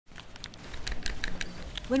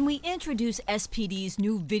When we introduced SPD's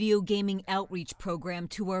new video gaming outreach program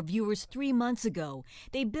to our viewers 3 months ago,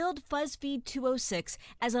 they billed Fuzzfeed206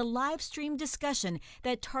 as a live stream discussion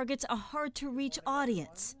that targets a hard-to-reach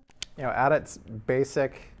audience. You know, at its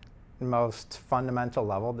basic, most fundamental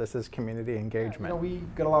level, this is community engagement. We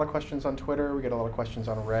get a lot of questions on Twitter, we get a lot of questions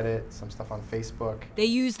on Reddit, some stuff on Facebook. They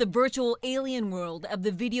use the virtual alien world of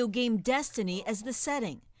the video game Destiny as the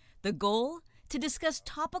setting. The goal? To discuss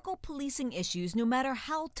topical policing issues no matter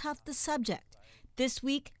how tough the subject. This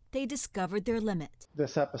week, they discovered their limit.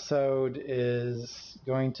 This episode is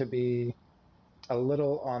going to be a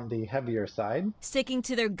little on the heavier side. Sticking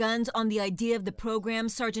to their guns on the idea of the program,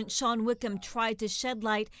 Sergeant Sean Wickham tried to shed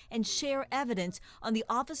light and share evidence on the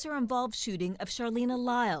officer-involved shooting of Charleena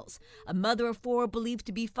Lyles, a mother of 4 believed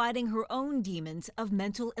to be fighting her own demons of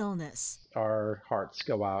mental illness. Our hearts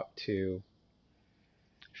go out to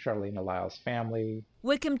Charleena Lyles' family.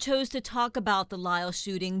 Wickham chose to talk about the Lyles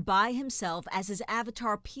shooting by himself as his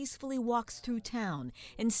avatar peacefully walks through town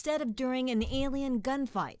instead of during an alien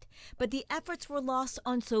gunfight. But the efforts were lost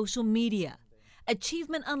on social media.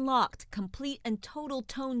 Achievement unlocked, complete and total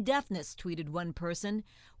tone deafness, tweeted one person.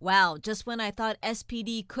 Wow, just when I thought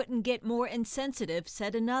SPD couldn't get more insensitive,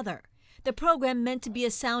 said another. The program, meant to be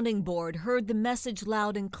a sounding board, heard the message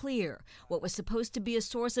loud and clear. What was supposed to be a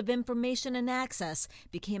source of information and access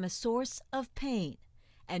became a source of pain.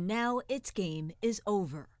 And now its game is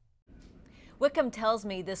over. Wickham tells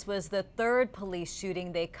me this was the 3rd police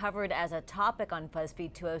shooting they covered as a topic on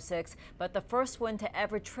Fuzzfeed206, but the first one to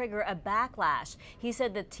ever trigger a backlash. He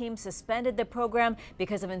said the team suspended the program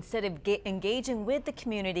because instead of engaging with the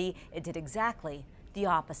community, it did exactly the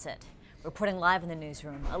opposite. Reporting live in the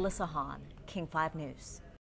newsroom, Alyssa Hahn, King 5 News.